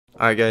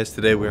Alright guys,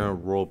 today we're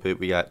on Rollbit.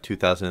 We got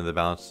 2,000 in the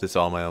balance. This is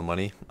all my own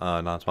money,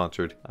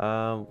 non-sponsored.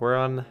 We're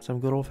on some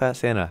good old fat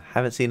Santa.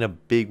 Haven't seen a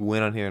big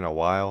win on here in a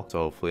while, so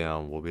hopefully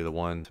we'll be the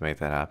one to make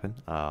that happen.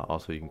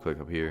 Also you can click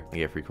up here and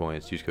get free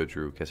coins. Use code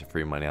Drew, get some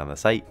free money on the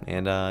site.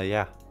 And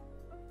yeah,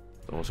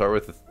 so we'll start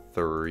with the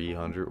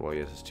 300. Well, I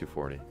guess it's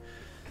 240.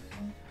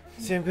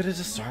 See, I'm gonna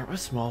just start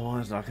with small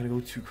ones. Not gonna go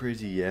too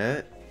crazy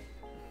yet.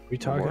 We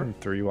talking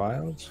 3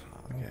 wilds?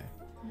 Okay.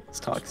 It's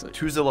toxic.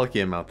 Two's the lucky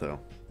amount though.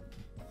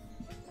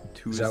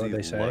 Two Is that what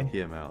they say?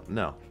 Lucky amount.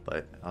 No,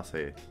 but I'll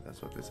say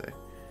that's what they say.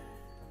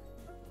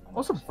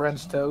 What's some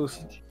French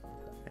toast?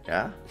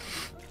 Yeah.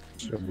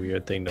 It's a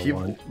weird thing to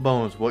People, want.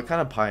 Bones, what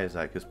kind of pie is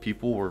that? Because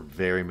people were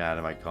very mad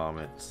in my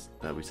comments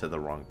that we said the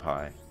wrong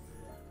pie.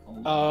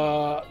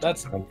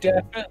 That's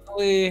Pumpkin.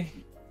 definitely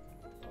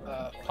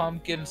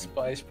pumpkin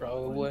spice,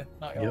 probably.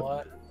 Not gonna Yep.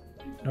 lie.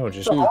 No,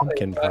 just It's a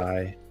pumpkin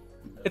holiday pie.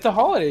 It's a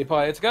holiday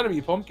pie. It's got to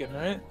be pumpkin,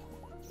 right?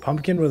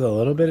 Pumpkin with a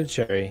little bit of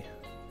cherry.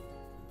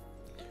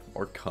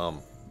 Or cum.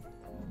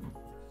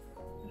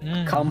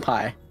 Cum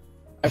pie.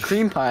 A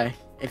cream pie,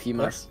 if you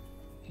must.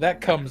 That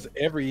comes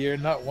every year,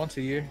 not once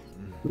a year.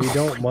 We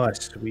don't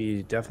must.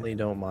 We definitely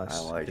don't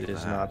must. I like It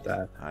is that. not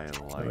that. I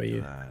like No,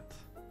 you- that.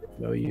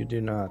 No, you do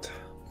not.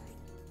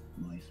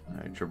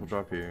 Alright, triple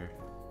drop here.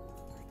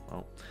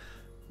 Oh,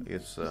 I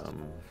guess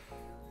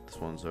this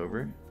one's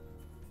over.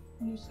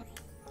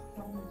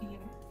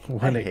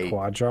 When I it hate-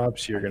 quad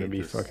drops, you're I gonna hate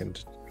be this. fucking.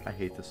 I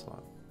hate this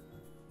slot.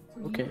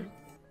 Okay.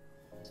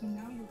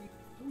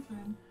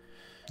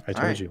 I told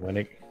Alright. you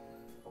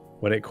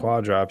when it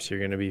quad drops,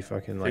 you're gonna be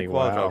fucking Take like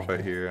quad wow. drops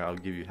right here. I'll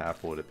give you half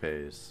of what it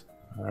pays.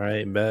 All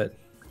right, bet.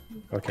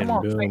 Fucking Come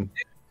on, boom.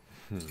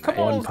 Come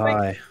One on,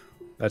 pie.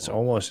 That's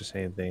almost the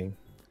same thing.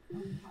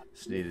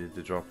 Just needed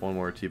to drop one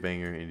more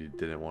T-banger and you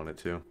didn't want it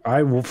to.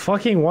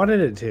 Fucking wanted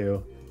it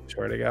to.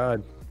 Swear to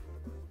God.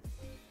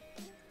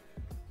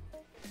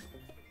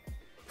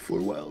 4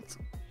 wilds.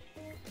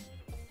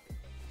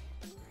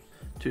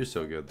 Two's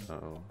so good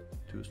though.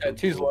 Two's Yeah,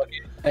 two's cool.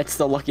 lucky. That's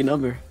the lucky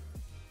number.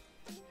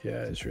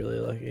 Yeah, it's really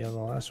lucky on the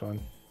last one.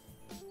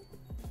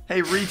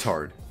 Hey,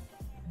 retard.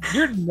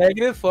 Your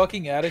negative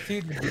fucking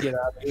attitude needs to get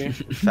out of here.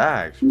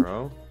 Facts,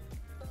 bro.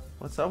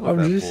 What's up with I'm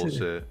that just-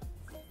 bullshit?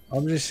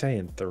 I'm just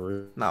saying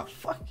through. Nah,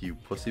 fuck you,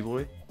 pussy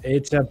boy.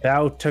 It's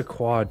about to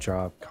quad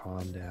drop.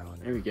 Calm down.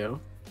 There we go.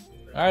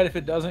 All right, if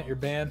it doesn't, you're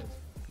banned.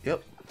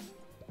 Yep.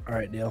 All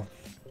right, Neil.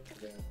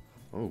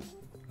 Oh,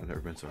 I've never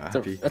been so That's a,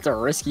 happy. that's a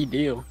risky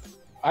deal.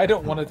 I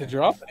don't want it to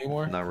drop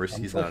anymore. Not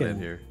risky's I'm not in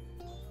fucking- here.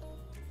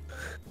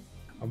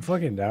 I'm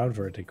fucking down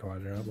for it to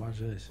quad drop. Watch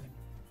this.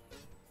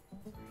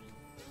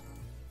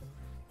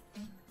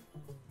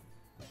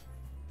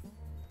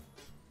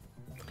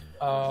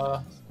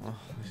 Oh, at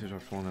least it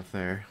drops one up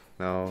there.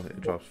 Now it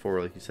drops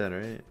 4 like you said,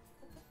 right?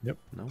 Yep.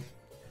 No.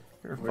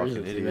 You're a Where is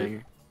fucking the idiot.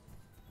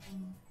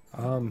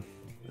 T-banger?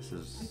 This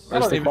is. I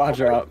Where's don't the even- quad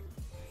drop?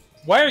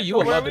 Why are you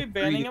Where are allowed we to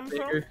banning breathe, him from?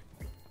 Baker?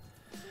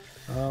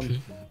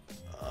 um,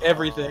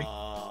 Everything.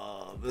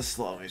 This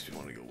slot makes me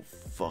want to go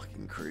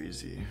fucking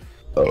crazy.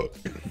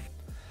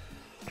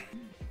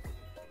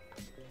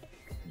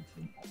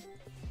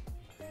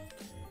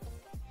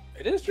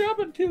 It is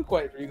dropping too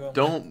quite frequently.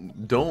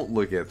 Don't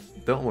look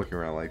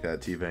around like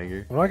that,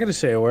 T-banger. I'm not gonna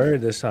say a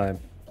word this time.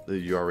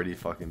 You already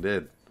fucking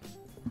did.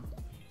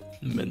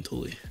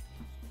 Mentally.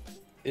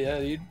 Yeah,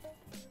 dude.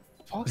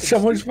 Fucking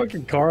Someone's stupid.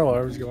 fucking car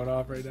alarm's going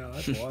off right now.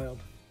 That's wild.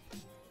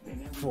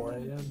 4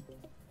 a.m.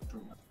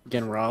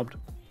 Getting robbed.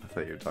 I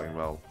thought you were talking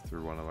about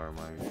through one of our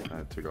mics.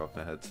 I took off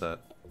my headset.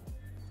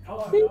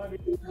 If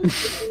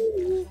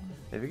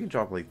you can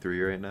drop like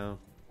 3 right now.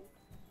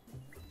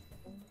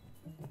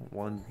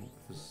 One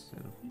is,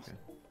 okay.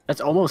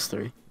 That's almost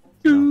 3.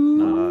 No,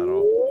 not at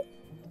all.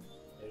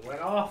 It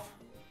went off.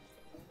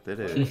 Did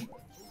it?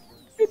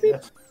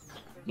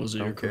 Was it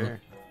your Don't car?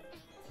 care.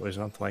 Was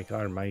not my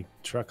car. My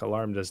truck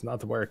alarm does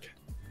not work.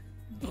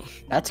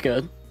 That's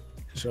good.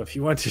 So if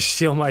you want to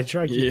steal my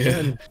truck, you Yeah.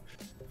 can.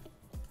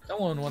 No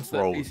one wants that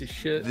Bro, piece of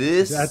shit.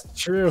 This That's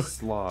true.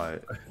 slot.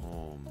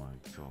 Oh my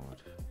god.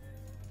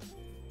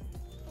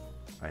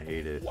 I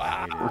hate it. Wow. I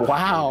hate it.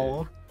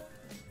 Wow.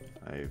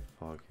 I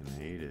fucking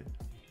hate it.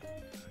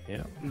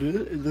 Yeah.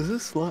 Does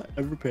this slot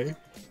ever pay?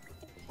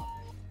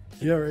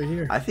 Yeah, right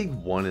here. I think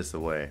 1 is the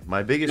way.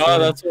 My biggest No, win,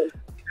 that's what.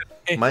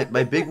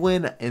 my big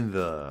win in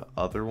the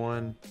other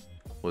one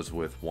was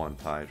with 1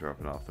 pie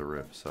dropping off the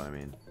rip. So I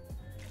mean,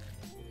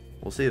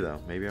 we'll see though.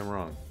 Maybe I'm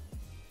wrong.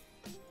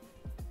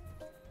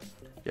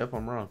 Yep,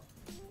 I'm wrong.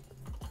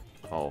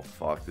 Oh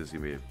fuck, this is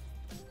gonna be.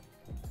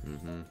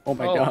 Oh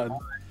my Oh. god.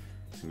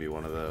 It's gonna be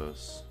one of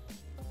those.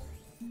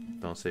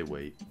 Don't say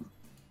wait.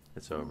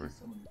 It's over.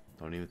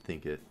 Don't even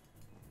think it.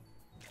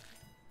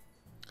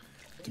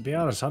 To be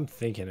honest, I'm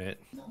thinking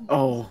it.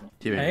 Oh.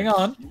 T-Banger, Hang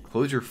on.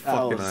 Close your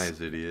fucking was-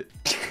 eyes, idiot.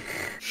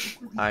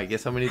 Alright,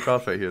 guess how many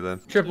drops right here then?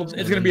 Triple.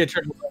 It's gonna be a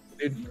triple,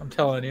 dude. I'm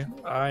telling you.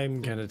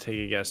 I'm gonna take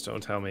a guess.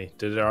 Don't tell me.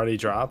 Did it already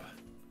drop?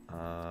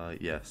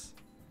 Yes.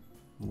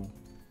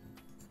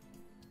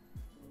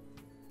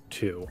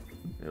 2.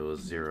 It was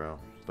 0,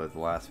 but the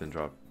last one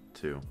dropped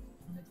 2.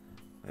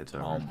 It's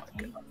over. Oh my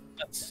god,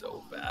 that's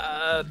so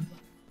bad.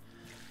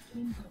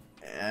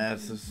 Yeah,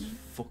 it's this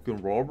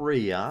fucking robbery,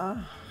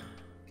 yeah?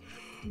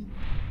 I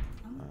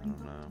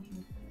don't know.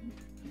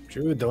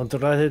 Drew, don't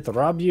let it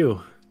rob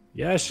you.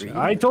 Yes,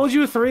 I told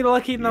you 3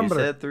 lucky number.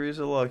 You said 3's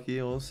a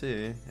lucky, we'll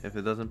see. If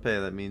it doesn't pay,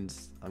 that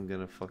means I'm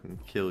gonna fucking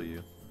kill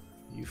you.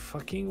 You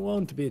fucking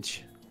won't,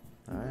 bitch.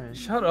 Alright.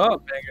 Shut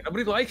up, Banger.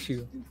 Nobody likes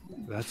you.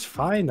 That's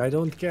fine. I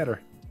don't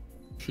care.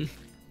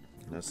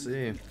 Let's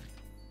see.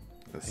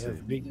 Let's I see.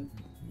 have big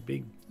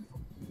Big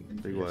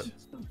what? yes.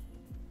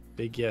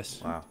 Big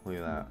yes. Wow, look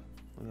at that.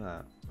 Look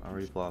at that.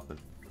 Already flopping.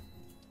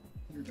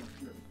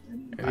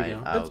 There you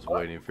go. I was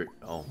waiting for.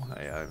 Oh,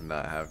 I'm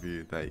not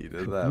happy that you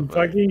did that. You But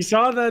fucking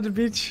saw that,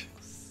 bitch.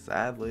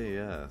 sadly,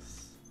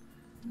 yes.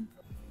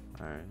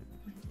 Alright.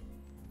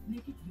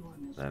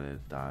 Then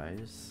it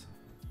dies.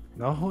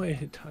 No,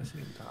 it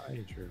doesn't die,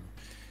 Drew.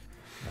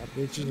 That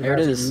bitch is There it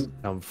about to is. eat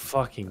some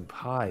fucking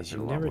pies. I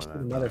You've want never one seen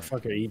of a that.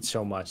 motherfucker eat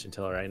so much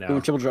until right now.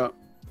 Boom, triple drop.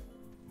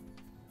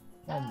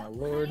 Oh my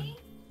lord.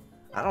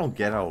 I don't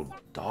get how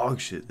dog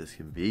shit this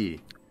can be.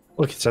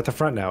 Look, it's at the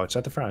front now. It's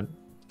at the front.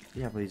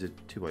 Yeah, but he's a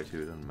 2x2.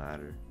 It doesn't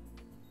matter.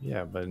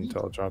 Yeah, but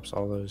until it drops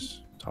all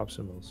those top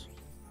symbols.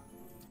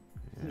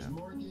 Yeah.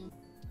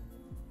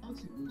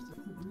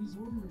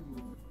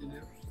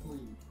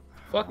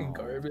 Fucking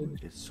garbage.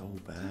 It's so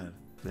bad.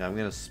 Yeah, I'm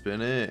gonna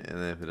spin it, and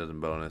then if it doesn't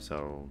bonus,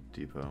 I'll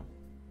depot.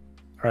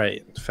 All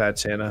right, Fat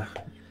Santa,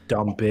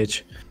 dumb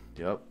bitch,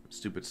 Yep,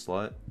 stupid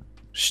slut.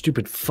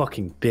 stupid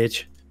fucking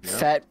bitch. Yep.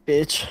 Fat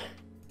bitch.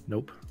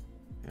 Nope.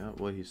 Yeah,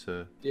 what he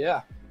said.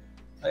 Yeah,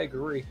 I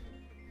agree.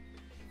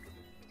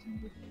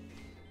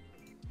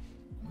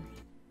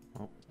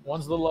 Oh.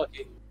 One's the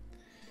lucky.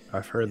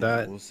 I've heard Yeah,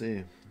 that. We'll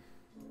see.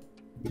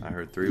 I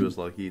heard 3 was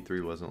lucky,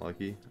 3 wasn't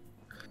lucky.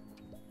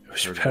 It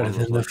was heard better one was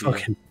than the lucky.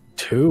 fucking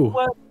 2.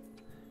 What?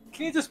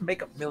 Can you just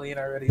make a million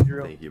already,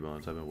 Drew? Thank you,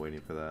 Bones. I've been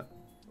waiting for that.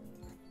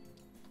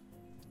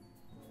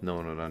 No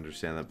one would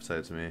understand that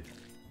besides me.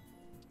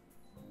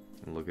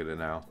 And look at it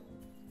now.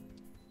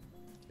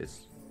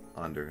 It's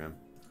under him.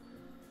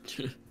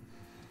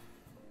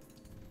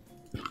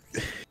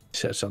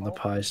 Sets on the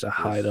pies to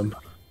hide them.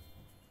 Okay.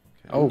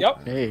 Oh,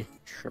 Yep. hey.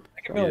 Triple.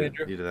 Make a You million, did,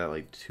 Drew. you did that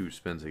like 2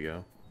 spins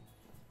ago.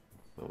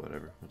 But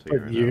whatever. We'll take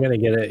it right You're now. gonna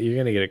get it. You're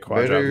gonna get a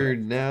Better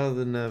quadruple. now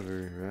than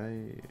never,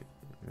 right?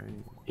 Right.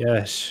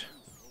 Yes.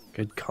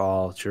 Good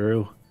call,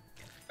 Drew.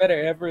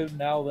 Better ever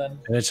now than.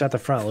 And it's at the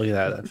front. Look at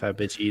that. That fat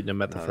bitch eating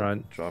them at the Now it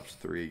front. Drops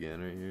 3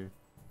 again right here.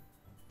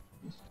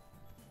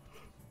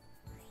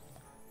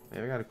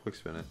 Yeah, I gotta quick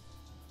spin it.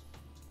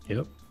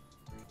 Yep.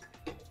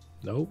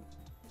 Nope.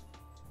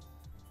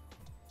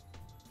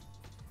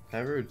 Have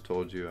I ever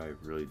told you I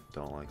really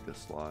don't like this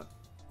slot?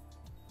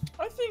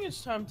 I think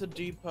it's time to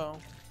depot.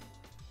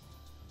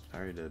 I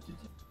already did.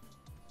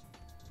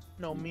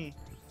 No, me.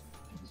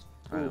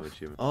 I know what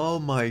you mean. Oh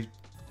my.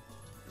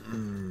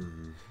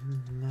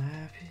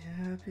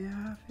 Happy.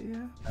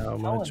 How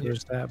much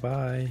was that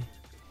by?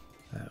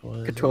 That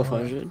was Good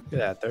 1200. Look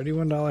at that.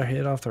 $31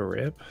 hit off the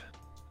rip.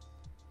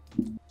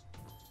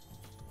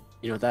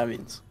 You know what that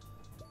means?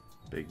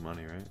 Big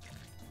money, right?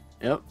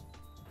 Yep.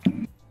 Go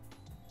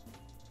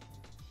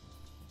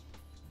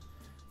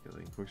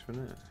ahead and quick spin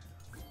it.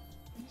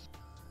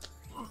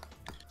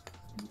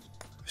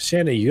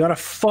 Santa, you gotta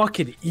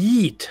fucking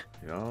eat.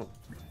 Yup.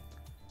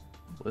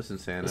 Listen,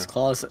 Santa. His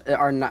claws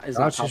are not. Is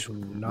Not not just pop-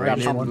 not we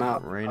gotta just pop one them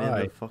out. Rain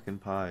pie. in the fucking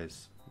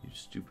pies. You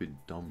stupid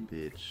dumb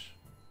bitch.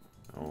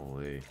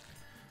 Holy.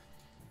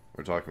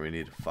 We're talking we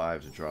need a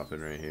 5 to drop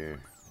in right here.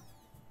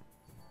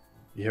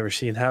 You ever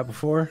seen that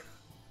before?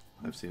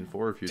 I've seen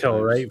 4 a few Till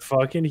times. right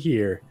fucking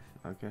here.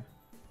 Okay.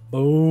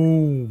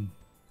 Boom.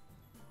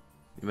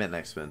 You meant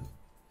next spin.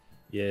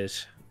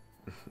 Yes.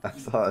 I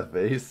saw that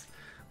face.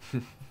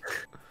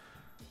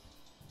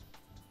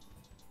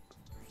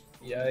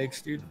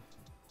 Yikes, dude.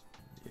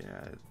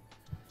 Yeah.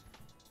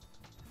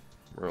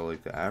 Bro,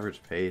 like the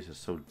average pace is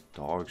so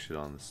dog shit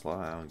on the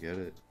slot. I don't get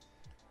it.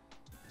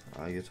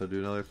 I guess I'll do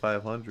another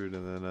 500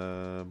 and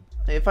then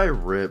if I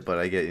rip but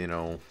I get, you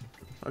know,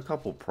 a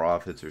couple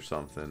profits or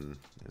something,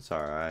 it's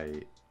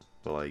alright.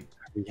 But like,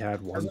 We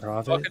had one Doesn't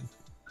profit. fucking-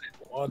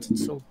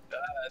 It's so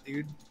bad,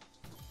 dude.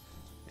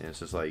 and it's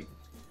just like,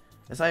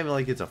 it's not even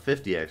like it's a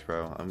 50x,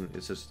 bro.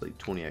 It's just like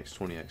 20x,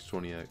 20x,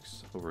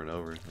 20x over and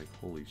over. Like,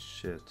 holy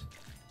shit.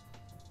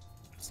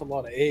 It's a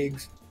lot of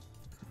eggs.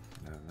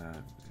 And that,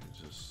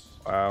 it just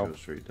Wow. goes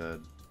straight dead.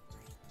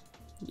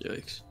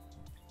 Yikes.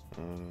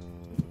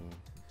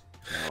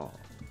 I'll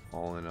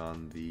all in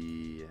on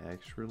the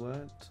X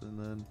roulette, and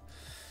then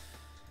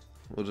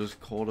we'll just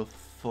call it a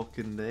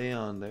fucking day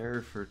on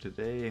there for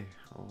today.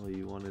 Oh,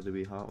 you wanted to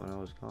be hot when I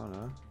was gone,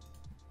 huh?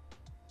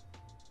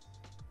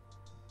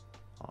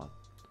 Hot.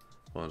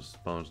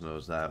 Bones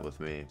knows that with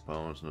me.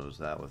 Bones knows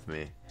that with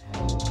me.